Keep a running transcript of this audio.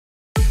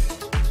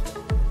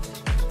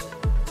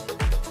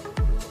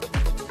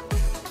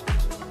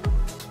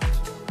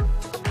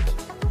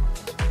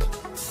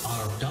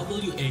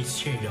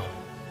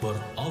for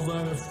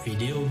over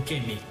video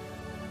gaming,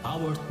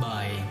 powered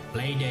by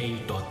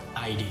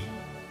playday.id.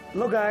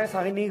 Halo guys,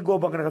 hari ini gue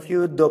bakal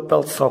review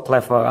Doppelt So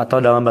Clever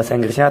atau dalam bahasa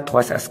Inggrisnya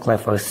Twice as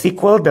Clever,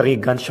 sequel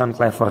dari Ganz Schon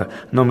Clever,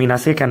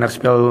 Nominasi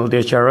Kennerspiel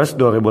Jahres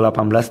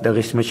 2018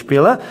 dari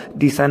Spiele,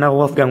 desainer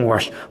Wolfgang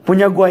Warsch.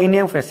 Punya gue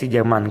ini yang versi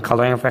Jerman,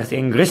 kalau yang versi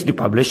Inggris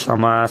dipublish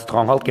sama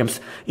Stronghold Games.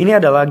 Ini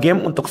adalah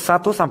game untuk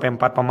 1-4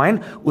 pemain,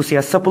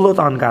 usia 10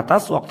 tahun ke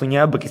atas,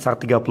 waktunya berkisar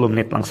 30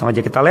 menit. Langsung aja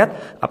kita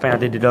lihat apa yang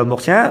ada di dalam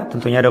boxnya.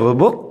 Tentunya ada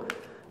rulebook,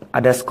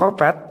 ada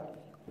scorepad,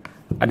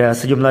 ada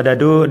sejumlah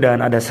dadu,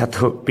 dan ada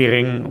satu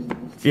piring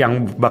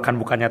yang bahkan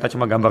bukan nyata,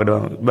 cuma gambar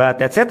doang. But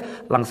that's it,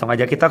 langsung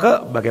aja kita ke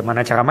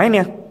bagaimana cara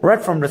mainnya.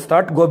 Right from the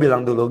start, gue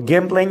bilang dulu,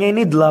 gameplaynya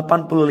ini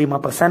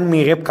 85%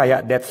 mirip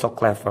kayak That's So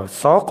Clever.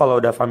 So,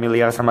 kalau udah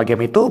familiar sama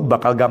game itu,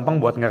 bakal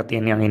gampang buat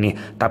ngertiin yang ini.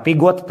 Tapi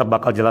gue tetap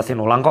bakal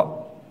jelasin ulang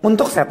kok.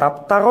 Untuk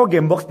setup, taruh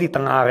gamebox di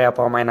tengah area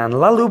permainan,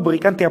 lalu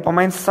berikan tiap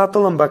pemain satu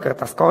lembar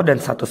kertas kor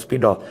dan satu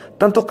spidol.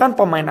 Tentukan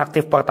pemain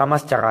aktif pertama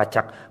secara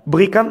acak.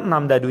 Berikan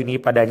 6 dadu ini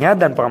padanya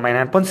dan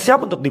permainan pun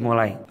siap untuk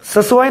dimulai.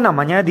 Sesuai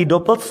namanya, di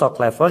Doppelt So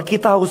Clever,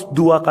 kita harus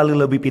 2 kali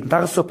lebih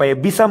pintar supaya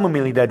bisa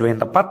memilih dadu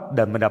yang tepat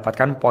dan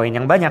mendapatkan poin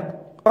yang banyak.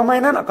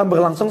 Permainan akan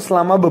berlangsung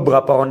selama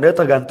beberapa ronde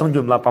tergantung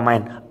jumlah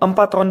pemain. 4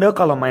 ronde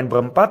kalau main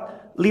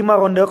berempat, 5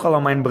 ronde kalau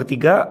main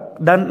bertiga,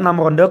 dan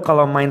 6 ronde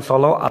kalau main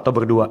solo atau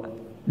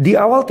berdua. Di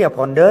awal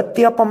tiap ronde,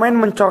 tiap pemain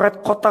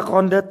mencoret kotak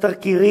ronde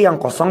terkiri yang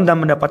kosong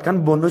dan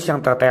mendapatkan bonus yang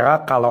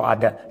tertera kalau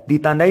ada,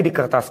 ditandai di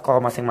kertas skor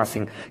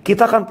masing-masing.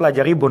 Kita akan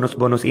pelajari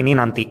bonus-bonus ini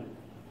nanti.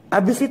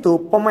 Abis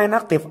itu, pemain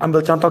aktif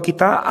ambil contoh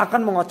kita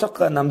akan mengocok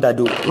ke 6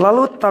 dadu.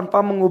 Lalu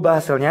tanpa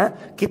mengubah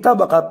hasilnya, kita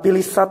bakal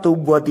pilih satu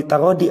buat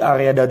ditaruh di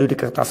area dadu di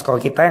kertas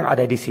skor kita yang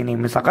ada di sini.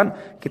 Misalkan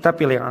kita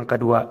pilih yang angka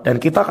 2 dan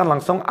kita akan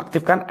langsung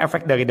aktifkan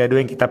efek dari dadu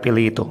yang kita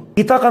pilih itu.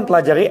 Kita akan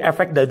pelajari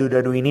efek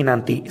dadu-dadu ini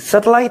nanti.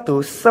 Setelah itu,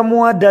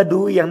 semua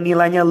dadu yang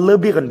nilainya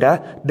lebih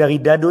rendah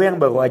dari dadu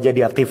yang baru aja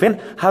diaktifin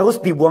harus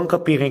dibuang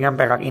ke piringan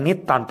perak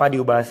ini tanpa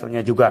diubah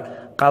hasilnya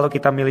juga. Kalau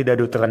kita milih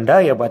dadu terendah,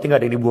 ya berarti nggak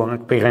ada yang dibuang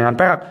ke piringan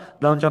perak.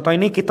 Dalam contoh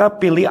ini kita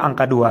pilih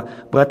angka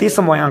 2. Berarti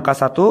semua yang angka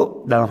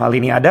 1, dalam hal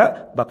ini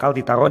ada, bakal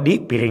ditaruh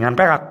di piringan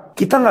perak.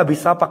 Kita nggak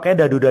bisa pakai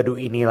dadu-dadu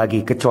ini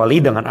lagi, kecuali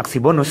dengan aksi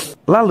bonus.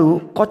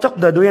 Lalu, kocok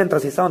dadu yang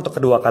tersisa untuk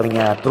kedua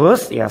kalinya.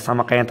 Terus, ya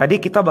sama kayak yang tadi,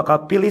 kita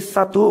bakal pilih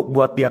satu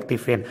buat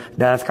diaktifin.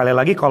 Dan sekali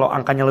lagi, kalau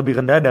angkanya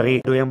lebih rendah dari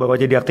dadu yang baru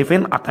aja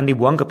diaktifin, akan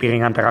dibuang ke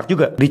piringan perak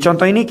juga. Di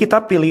contoh ini,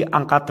 kita pilih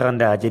angka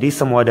terendah. Jadi,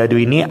 semua dadu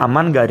ini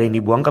aman, nggak ada yang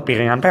dibuang ke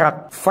piringan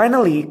perak.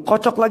 Finally,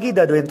 kocok lagi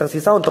dadu yang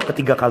tersisa untuk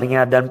ketiga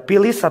kalinya dan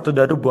pilih satu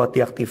dadu buat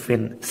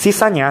diaktifin.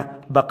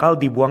 Sisanya bakal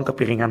dibuang ke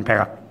piringan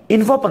perak.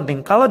 Info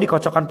penting, kalau di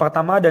kocokan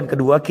pertama dan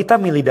kedua kita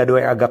milih dadu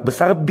yang agak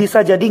besar, bisa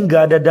jadi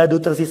nggak ada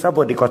dadu tersisa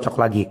buat dikocok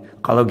lagi.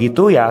 Kalau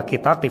gitu ya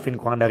kita aktifin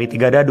kurang dari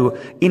 3 dadu.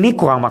 Ini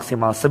kurang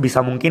maksimal,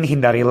 sebisa mungkin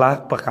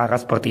hindarilah perkara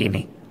seperti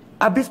ini.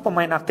 Abis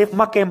pemain aktif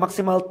pakai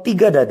maksimal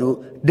 3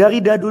 dadu, dari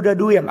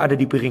dadu-dadu yang ada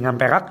di piringan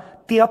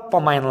perak, tiap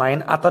pemain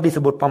lain atau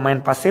disebut pemain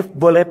pasif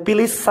boleh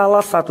pilih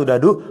salah satu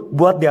dadu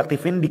buat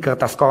diaktifin di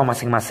kertas skor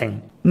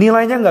masing-masing.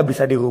 Nilainya nggak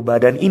bisa dirubah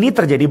dan ini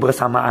terjadi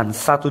bersamaan.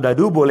 Satu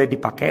dadu boleh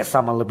dipakai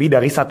sama lebih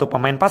dari satu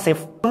pemain pasif.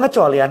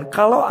 Pengecualian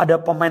kalau ada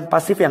pemain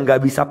pasif yang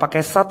nggak bisa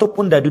pakai satu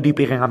pun dadu di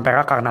piringan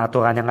perak karena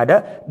aturan yang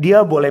ada,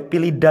 dia boleh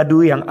pilih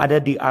dadu yang ada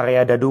di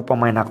area dadu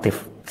pemain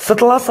aktif.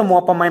 Setelah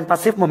semua pemain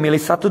pasif memilih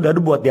satu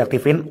dadu buat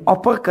diaktifin,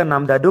 oper ke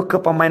 6 dadu ke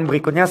pemain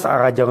berikutnya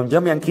searah jarum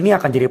jam yang kini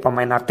akan jadi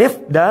pemain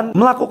aktif dan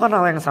melakukan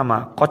hal yang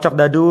sama. Kocok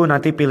dadu,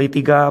 nanti pilih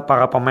 3,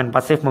 para pemain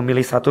pasif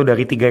memilih satu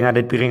dari 3 yang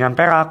ada di piringan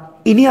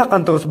perak. Ini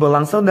akan terus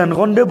berlangsung dan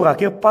ronde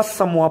berakhir pas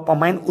semua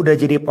pemain udah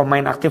jadi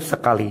pemain aktif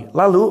sekali.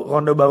 Lalu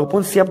ronde baru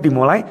pun siap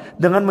dimulai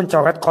dengan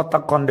mencoret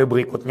kotak ronde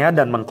berikutnya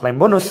dan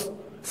mengklaim bonus.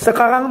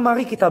 Sekarang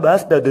mari kita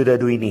bahas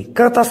dadu-dadu ini.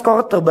 Kertas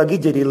skor terbagi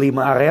jadi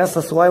 5 area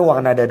sesuai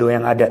warna dadu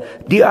yang ada.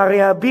 Di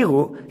area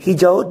biru,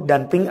 hijau,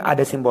 dan pink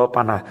ada simbol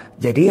panah.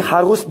 Jadi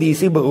harus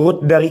diisi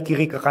berurut dari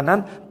kiri ke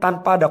kanan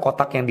tanpa ada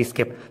kotak yang di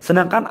skip.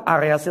 Sedangkan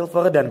area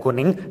silver dan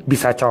kuning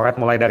bisa coret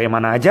mulai dari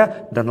mana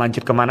aja dan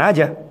lanjut kemana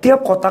aja.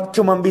 Tiap kotak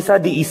cuma bisa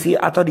diisi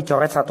atau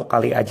dicoret 1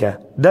 kali aja.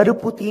 Dadu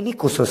putih ini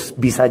khusus,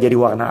 bisa jadi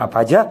warna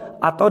apa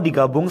aja atau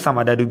digabung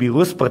sama dadu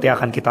biru seperti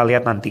akan kita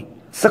lihat nanti.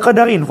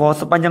 Sekedar info,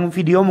 sepanjang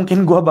video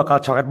mungkin gue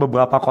bakal coret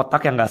beberapa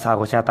kotak yang gak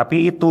seharusnya,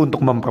 tapi itu untuk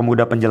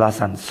mempermudah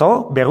penjelasan.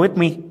 So, bear with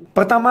me.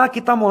 Pertama,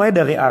 kita mulai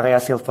dari area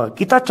silver.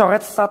 Kita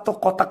coret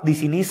satu kotak di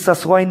sini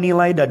sesuai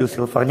nilai dadu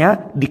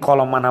silvernya di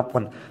kolom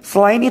manapun.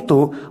 Selain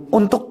itu,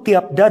 untuk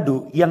tiap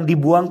dadu yang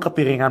dibuang ke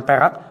piringan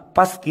perak,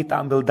 pas kita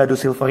ambil dadu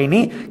silver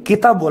ini,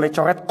 kita boleh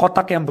coret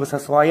kotak yang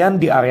bersesuaian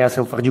di area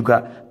silver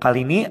juga.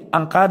 Kali ini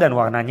angka dan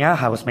warnanya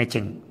harus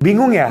matching.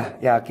 Bingung ya?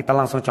 Ya kita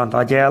langsung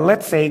contoh aja.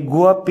 Let's say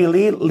gue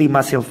pilih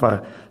 5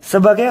 silver.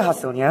 Sebagai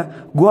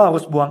hasilnya, gue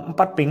harus buang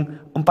 4 pink,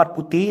 4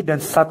 putih, dan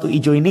 1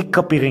 hijau ini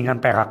ke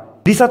piringan perak.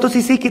 Di satu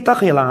sisi kita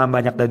kehilangan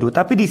banyak dadu,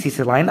 tapi di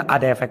sisi lain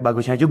ada efek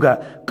bagusnya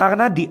juga.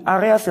 Karena di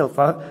area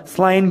silver,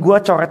 selain gue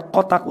coret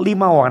kotak 5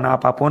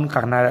 warna apapun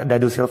karena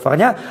dadu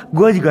silvernya,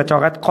 gue juga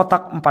coret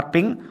kotak 4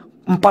 pink,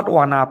 4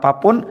 warna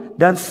apapun,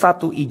 dan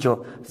 1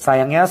 hijau.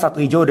 Sayangnya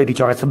 1 hijau udah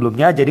dicoret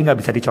sebelumnya, jadi nggak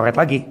bisa dicoret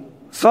lagi.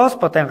 So,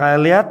 seperti yang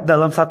kalian lihat,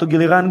 dalam satu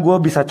giliran gue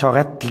bisa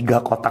coret 3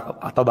 kotak,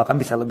 atau bahkan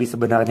bisa lebih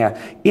sebenarnya.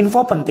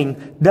 Info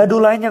penting, dadu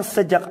lain yang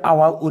sejak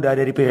awal udah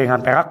ada di piringan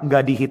perak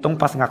gak dihitung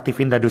pas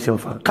ngaktifin dadu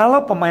silver.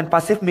 Kalau pemain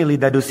pasif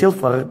milih dadu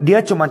silver,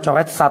 dia cuma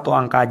coret 1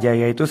 angka aja,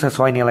 yaitu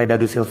sesuai nilai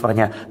dadu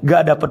silvernya.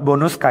 Gak dapet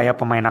bonus kayak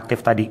pemain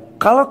aktif tadi.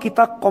 Kalau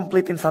kita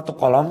kompletin 1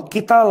 kolom,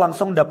 kita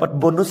langsung dapat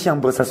bonus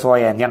yang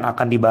bersesuaian yang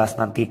akan dibahas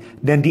nanti.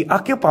 Dan di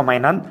akhir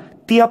permainan,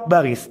 tiap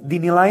baris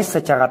dinilai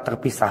secara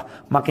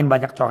terpisah. Makin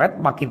banyak coret,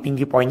 makin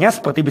tinggi poinnya,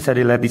 seperti bisa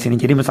dilihat di sini.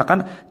 Jadi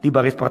misalkan di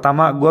baris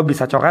pertama gue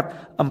bisa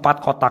coret 4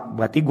 kotak,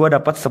 berarti gue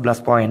dapat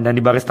 11 poin. Dan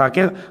di baris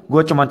terakhir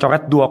gue cuma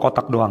coret 2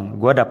 kotak doang,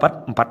 gue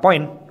dapat 4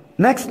 poin.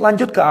 Next,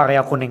 lanjut ke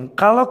area kuning.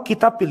 Kalau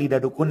kita pilih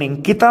dadu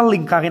kuning, kita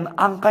lingkarin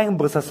angka yang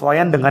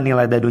bersesuaian dengan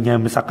nilai dadunya.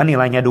 Misalkan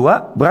nilainya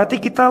 2,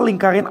 berarti kita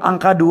lingkarin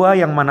angka 2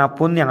 yang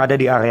manapun yang ada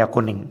di area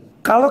kuning.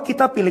 Kalau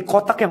kita pilih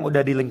kotak yang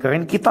udah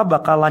dilingkarin, kita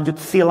bakal lanjut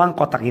silang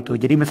kotak itu.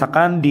 Jadi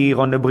misalkan di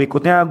ronde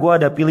berikutnya gue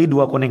ada pilih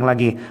 2 kuning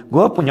lagi.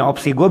 Gue punya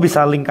opsi, gue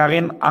bisa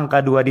lingkarin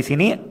angka 2 di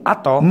sini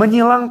atau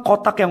menyilang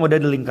kotak yang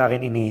udah dilingkarin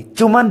ini.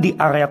 Cuman di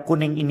area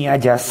kuning ini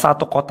aja,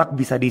 1 kotak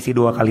bisa diisi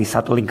 2 kali,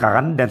 1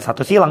 lingkaran dan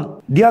 1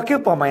 silang. Di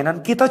akhir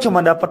permainan kita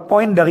cuma dapat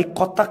poin dari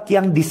kotak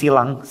yang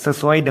disilang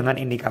sesuai dengan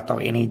indikator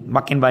ini.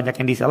 Makin banyak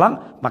yang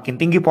disilang, makin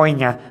tinggi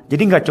poinnya.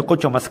 Jadi nggak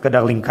cukup cuma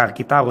sekedar lingkar,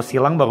 kita harus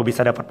silang baru bisa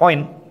dapat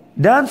poin.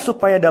 Dan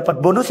supaya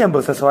dapat bonus yang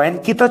bersesuaian,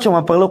 kita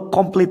cuma perlu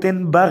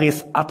kompletin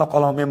baris atau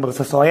kolom yang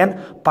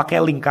bersesuaian pakai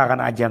lingkaran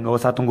aja, nggak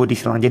usah tunggu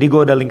disilang. Jadi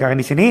gue udah lingkarin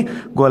di sini,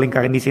 gue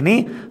lingkarin di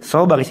sini,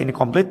 so baris ini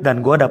komplit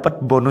dan gue dapat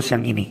bonus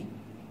yang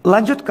ini.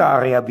 Lanjut ke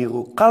area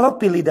biru. Kalau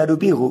pilih dadu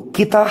biru,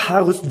 kita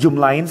harus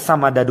jumlahin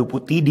sama dadu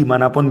putih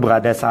dimanapun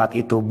berada saat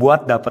itu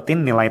buat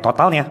dapetin nilai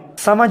totalnya.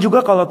 Sama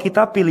juga kalau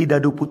kita pilih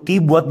dadu putih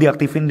buat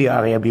diaktifin di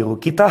area biru,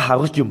 kita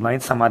harus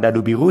jumlahin sama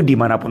dadu biru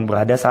dimanapun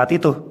berada saat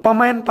itu.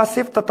 Pemain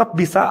pasif tetap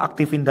bisa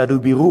aktifin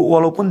dadu biru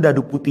walaupun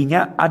dadu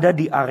putihnya ada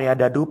di area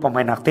dadu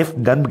pemain aktif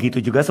dan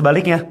begitu juga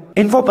sebaliknya.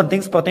 Info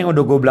penting seperti yang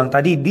udah gue bilang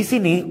tadi, di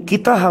sini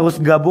kita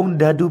harus gabung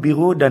dadu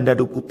biru dan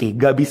dadu putih,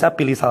 gak bisa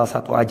pilih salah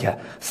satu aja.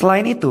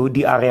 Selain itu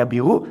di area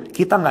biru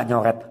kita nggak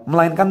nyoret,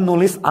 melainkan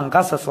nulis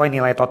angka sesuai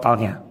nilai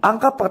totalnya.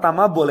 Angka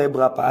pertama boleh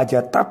berapa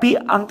aja, tapi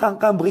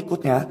angka-angka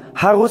berikutnya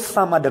harus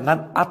sama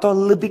dengan atau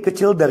lebih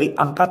kecil dari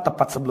angka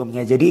tepat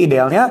sebelumnya. Jadi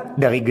idealnya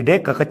dari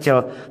gede ke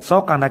kecil.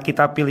 So karena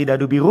kita pilih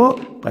dadu biru,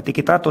 berarti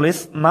kita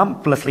tulis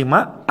 6 plus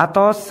 5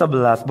 atau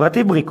 11.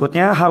 Berarti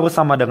berikutnya harus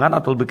sama dengan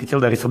atau lebih kecil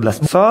dari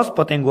 11. So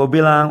seperti yang gue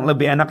bilang,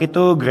 lebih enak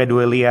itu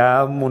gradually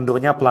ya,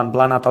 mundurnya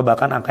pelan-pelan atau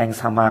bahkan angka yang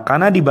sama.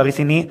 Karena di baris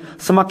ini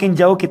semakin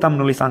jauh kita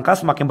menulis angka,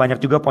 semakin banyak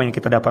juga poin yang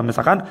kita dapat.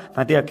 Misalkan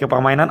nanti akhir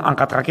permainan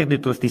angka terakhir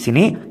ditulis di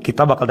sini,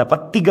 kita bakal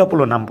dapat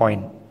 36 poin.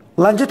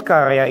 Lanjut ke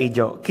area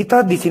hijau.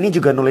 Kita di sini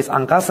juga nulis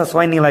angka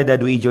sesuai nilai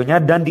dadu hijaunya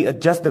dan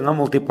di-adjust dengan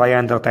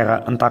multiplier yang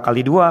tertera. Entah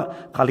kali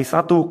 2, kali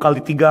 1, kali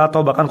 3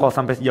 atau bahkan kalau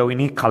sampai sejauh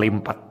ini kali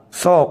 4.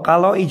 So,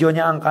 kalau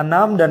hijaunya angka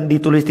 6 dan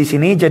ditulis di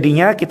sini,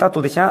 jadinya kita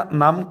tulisnya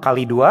 6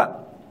 kali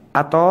 2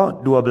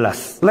 atau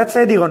 12. Let's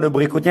say di ronde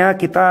berikutnya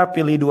kita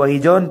pilih 2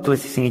 hijau, tulis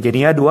di sini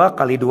jadinya 2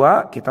 kali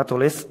 2, kita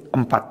tulis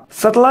 4.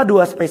 Setelah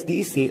 2 space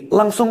diisi,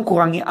 langsung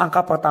kurangi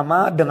angka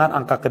pertama dengan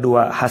angka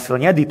kedua.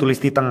 Hasilnya ditulis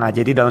di tengah.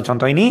 Jadi dalam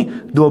contoh ini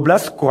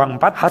 12 kurang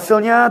 4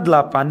 hasilnya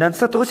 8 dan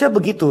seterusnya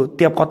begitu.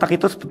 Tiap kotak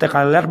itu seperti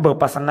kalian lihat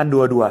berpasangan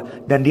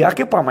 2-2. Dan di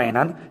akhir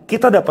permainan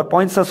kita dapat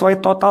poin sesuai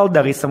total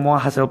dari semua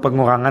hasil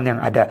pengurangan yang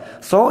ada.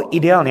 So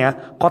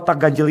idealnya kotak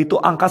ganjil itu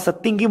angka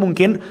setinggi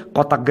mungkin,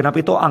 kotak genap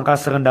itu angka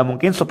serendah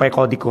mungkin supaya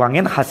kalau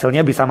dikurangin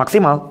hasilnya bisa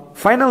maksimal.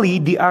 Finally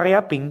di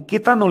area pink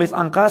kita nulis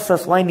angka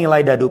sesuai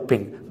nilai dadu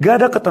pink. Gak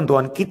ada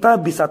ketentuan, kita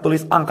bisa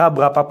tulis angka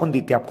berapapun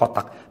di tiap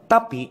kotak.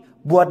 Tapi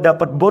buat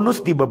dapat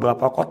bonus di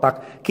beberapa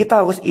kotak, kita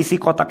harus isi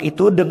kotak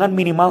itu dengan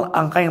minimal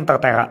angka yang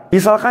tertera.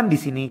 Misalkan di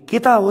sini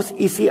kita harus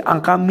isi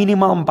angka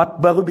minimal 4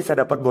 baru bisa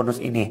dapat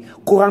bonus ini.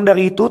 Kurang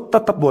dari itu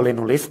tetap boleh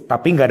nulis,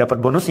 tapi nggak dapat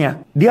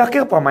bonusnya. Di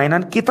akhir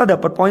permainan kita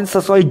dapat poin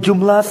sesuai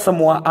jumlah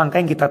semua angka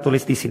yang kita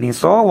tulis di sini.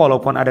 So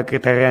walaupun ada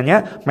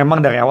kriterianya,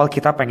 memang dari awal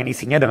kita pengen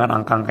isinya dengan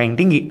angka-angka yang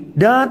tinggi.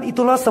 Dan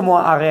itulah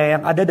semua area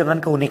yang ada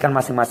dengan keunikan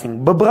masing-masing.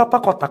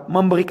 Beberapa kotak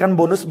memberikan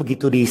bonus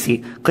begitu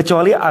diisi,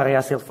 kecuali area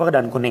silver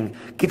dan kuning.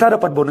 Kita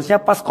dapat bonusnya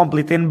pas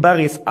kompletin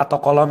baris atau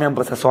kolom yang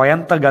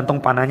bersesuaian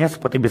tergantung panahnya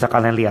seperti bisa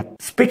kalian lihat.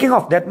 Speaking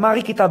of that, mari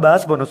kita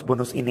bahas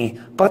bonus-bonus ini.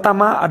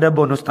 Pertama ada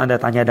bonus tanda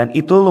tanya dan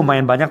itu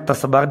lumayan banyak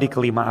tersebar di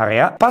kelima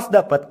area. Pas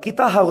dapat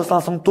kita harus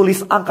langsung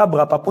tulis angka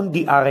berapapun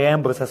di area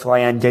yang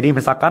bersesuaian. Jadi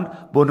misalkan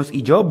bonus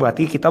hijau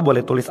berarti kita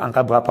boleh tulis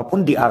angka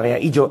berapapun di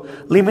area hijau.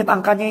 Limit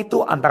angkanya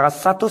itu antara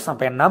 1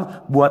 sampai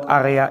 6 buat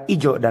area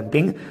hijau dan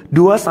pink,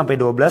 2 sampai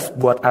 12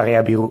 buat area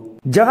biru.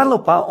 Jangan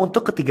lupa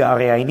untuk ketiga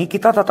area ini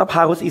kita tetap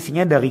harus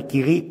isinya dari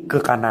kiri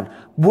ke kanan.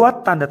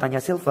 Buat tanda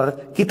tanya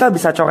silver, kita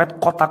bisa coret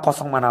kotak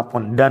kosong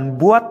manapun. Dan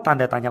buat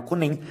tanda tanya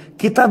kuning,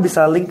 kita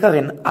bisa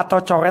lingkarin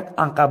atau coret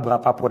angka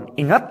berapapun.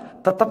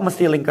 Ingat, tetap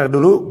mesti lingkar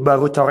dulu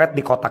baru coret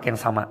di kotak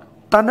yang sama.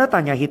 Tanda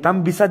tanya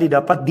hitam bisa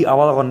didapat di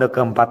awal ronde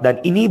keempat dan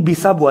ini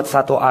bisa buat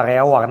satu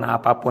area warna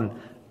apapun.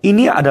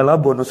 Ini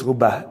adalah bonus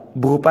rubah,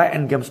 berupa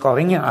endgame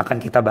scoring yang akan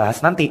kita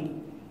bahas nanti.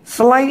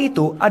 Selain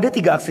itu, ada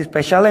 3 aksi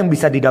spesial yang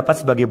bisa didapat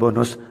sebagai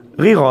bonus.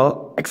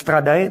 Reroll, extra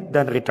die,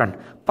 dan return.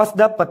 Pas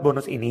dapat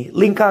bonus ini,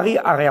 lingkari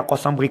area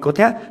kosong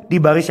berikutnya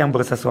di baris yang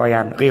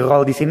bersesuaian.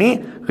 Reroll di sini,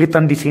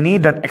 return di sini,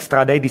 dan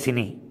extra die di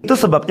sini. Itu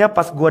sebabnya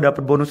pas gue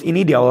dapet bonus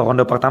ini di awal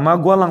ronde pertama,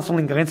 gue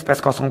langsung lingkarin space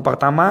kosong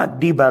pertama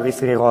di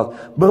baris reroll.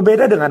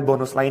 Berbeda dengan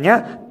bonus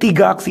lainnya,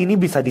 3 aksi ini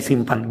bisa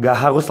disimpan, gak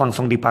harus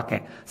langsung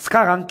dipakai.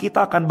 Sekarang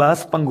kita akan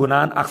bahas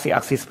penggunaan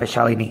aksi-aksi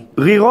spesial ini.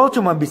 Reroll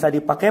cuma bisa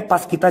dipakai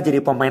pas kita jadi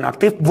pemain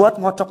aktif buat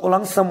ngocok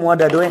ulang semua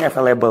dado yang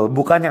available,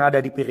 bukan yang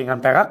ada di piringan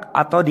perak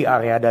atau di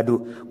area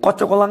dadu.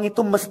 Kocok ulang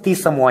itu mesti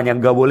semuanya,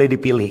 gak boleh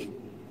dipilih.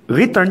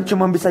 Return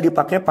cuma bisa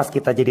dipakai pas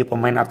kita jadi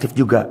pemain aktif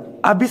juga.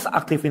 Abis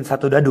aktifin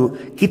satu dadu,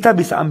 kita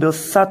bisa ambil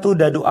satu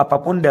dadu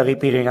apapun dari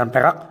piringan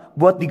perak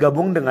buat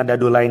digabung dengan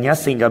dadu lainnya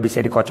sehingga bisa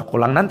dikocok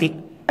ulang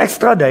nanti.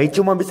 Extra die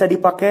cuma bisa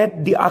dipakai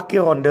di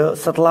akhir ronde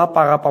setelah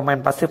para pemain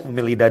pasif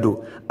memilih dadu.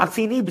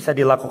 Aksi ini bisa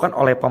dilakukan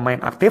oleh pemain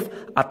aktif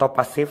atau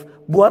pasif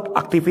buat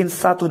aktifin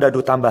satu dadu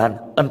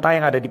tambahan, entah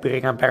yang ada di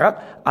piringan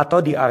perak atau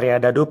di area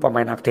dadu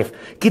pemain aktif.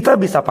 Kita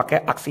bisa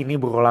pakai aksi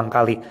ini berulang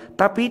kali,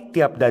 tapi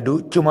tiap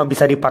dadu cuma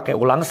bisa dipakai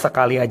ulang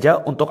sekali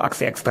aja untuk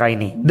aksi ekstra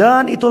ini.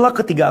 Dan itulah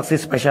ketiga aksi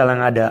spesial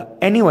yang ada.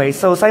 Anyway,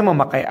 selesai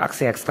memakai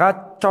aksi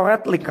ekstra,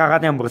 coret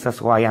lingkaran yang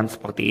bersesuaian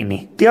seperti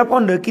ini. Tiap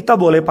ronde kita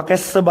boleh pakai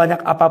sebanyak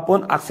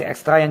apapun aksi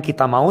ekstra yang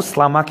kita mau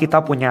selama kita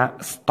punya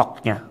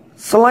stoknya.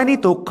 Selain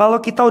itu, kalau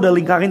kita udah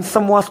lingkarin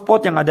semua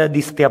spot yang ada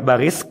di setiap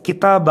baris,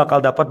 kita bakal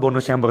dapat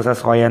bonus yang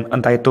bersesuaian,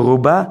 entah itu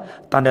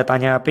rubah, tanda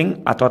tanya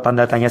pink, atau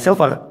tanda tanya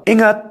silver.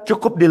 Ingat,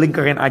 cukup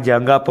dilingkarin aja,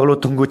 nggak perlu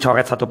tunggu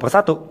coret satu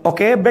persatu.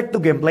 Oke, back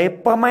to gameplay.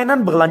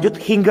 Permainan berlanjut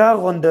hingga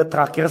ronde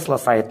terakhir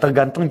selesai,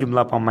 tergantung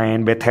jumlah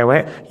pemain.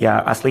 BTW,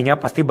 ya aslinya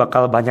pasti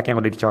bakal banyak yang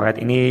udah dicoret.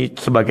 Ini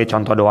sebagai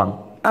contoh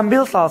doang.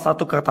 Ambil salah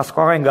satu kertas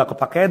skor yang gak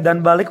kepake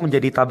dan balik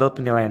menjadi tabel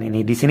penilaian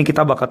ini. Di sini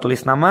kita bakal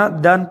tulis nama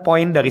dan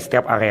poin dari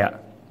setiap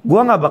area.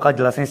 Gua gak bakal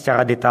jelasin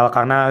secara detail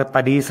karena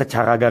tadi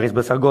secara garis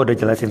besar gue udah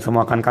jelasin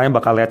semua kan. Kalian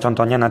bakal lihat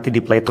contohnya nanti di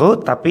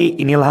playthrough.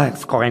 Tapi inilah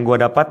skor yang gue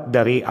dapat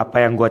dari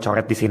apa yang gue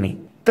coret di sini.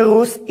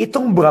 Terus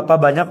hitung berapa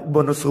banyak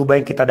bonus rubah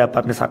yang kita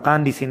dapat.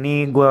 Misalkan di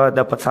sini gue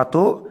dapat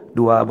 1,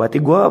 2, berarti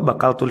gue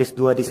bakal tulis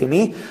 2 di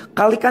sini.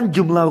 Kalikan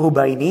jumlah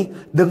rubah ini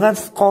dengan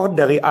skor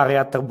dari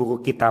area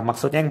terburuk kita.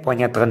 Maksudnya yang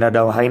poinnya terendah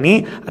bawah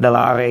ini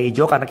adalah area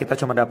hijau karena kita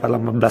cuma dapat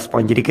 18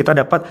 poin. Jadi kita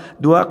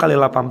dapat 2 kali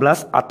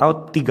 18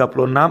 atau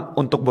 36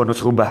 untuk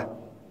bonus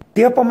rubah.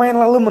 Tiap pemain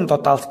lalu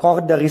mentotal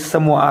skor dari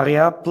semua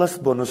area plus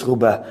bonus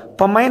rubah.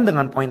 Pemain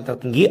dengan poin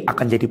tertinggi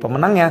akan jadi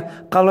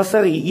pemenangnya. Kalau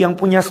seri, yang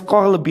punya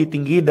skor lebih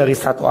tinggi dari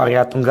satu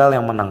area tunggal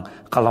yang menang.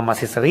 Kalau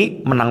masih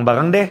seri, menang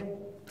bareng deh.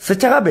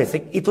 Secara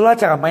basic, itulah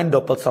cara main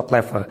Doppelt so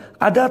Clever.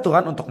 Ada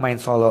aturan untuk main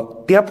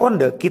solo. Tiap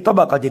ronde, kita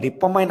bakal jadi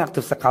pemain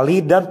aktif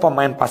sekali dan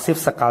pemain pasif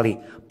sekali.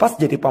 Pas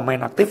jadi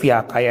pemain aktif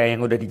ya kayak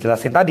yang udah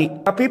dijelasin tadi.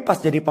 Tapi pas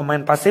jadi pemain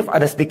pasif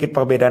ada sedikit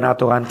perbedaan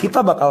aturan.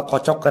 Kita bakal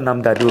kocok ke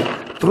 6 dadu.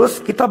 Terus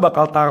kita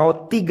bakal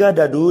taruh 3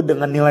 dadu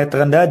dengan nilai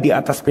terendah di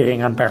atas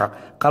piringan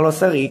perak. Kalau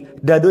seri,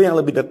 dadu yang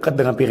lebih dekat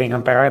dengan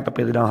piringan perak yang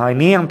terpilih dalam hal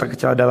ini yang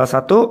terkecil adalah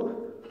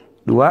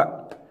 1,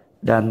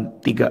 2,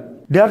 dan 3.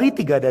 Dari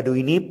 3 dadu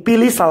ini,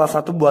 pilih salah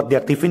satu buat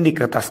diaktifin di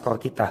kertas skor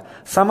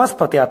kita. Sama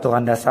seperti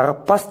aturan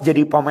dasar, pas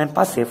jadi pemain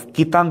pasif,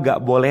 kita nggak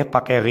boleh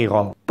pakai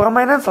reroll.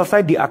 Permainan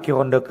selesai di akhir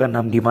ronde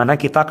ke-6, di mana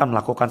kita akan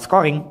melakukan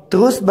scoring.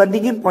 Terus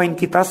bandingin poin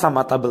kita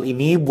sama tabel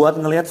ini buat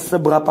ngelihat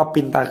seberapa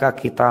pintarkah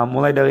kita,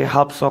 mulai dari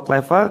half so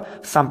clever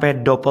sampai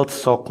Doppelt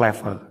so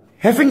Clever.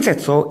 Having said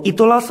so,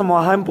 itulah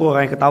semua hal yang perlu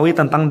kalian ketahui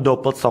tentang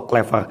Doppelt so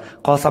Clever.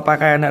 Kalau sampai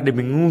kalian ada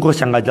bingung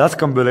terus yang gak jelas,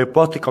 kalian boleh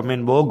post di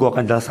komen bawah, gue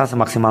akan jelaskan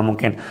semaksimal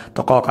mungkin.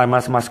 Atau kalau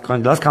kalian masih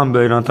kurang jelas, kalian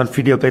boleh nonton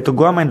video play itu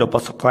gue main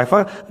Doppelt so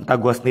Clever, entah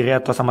gue sendiri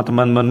atau sama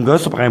teman-teman gue,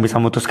 supaya kalian bisa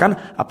memutuskan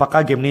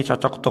apakah game ini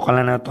cocok untuk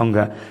kalian atau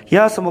enggak.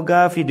 Ya,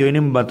 semoga video ini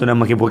membantu dan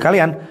menghibur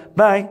kalian.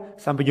 Bye,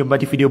 sampai jumpa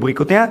di video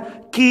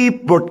berikutnya.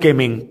 Keep board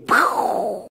gaming.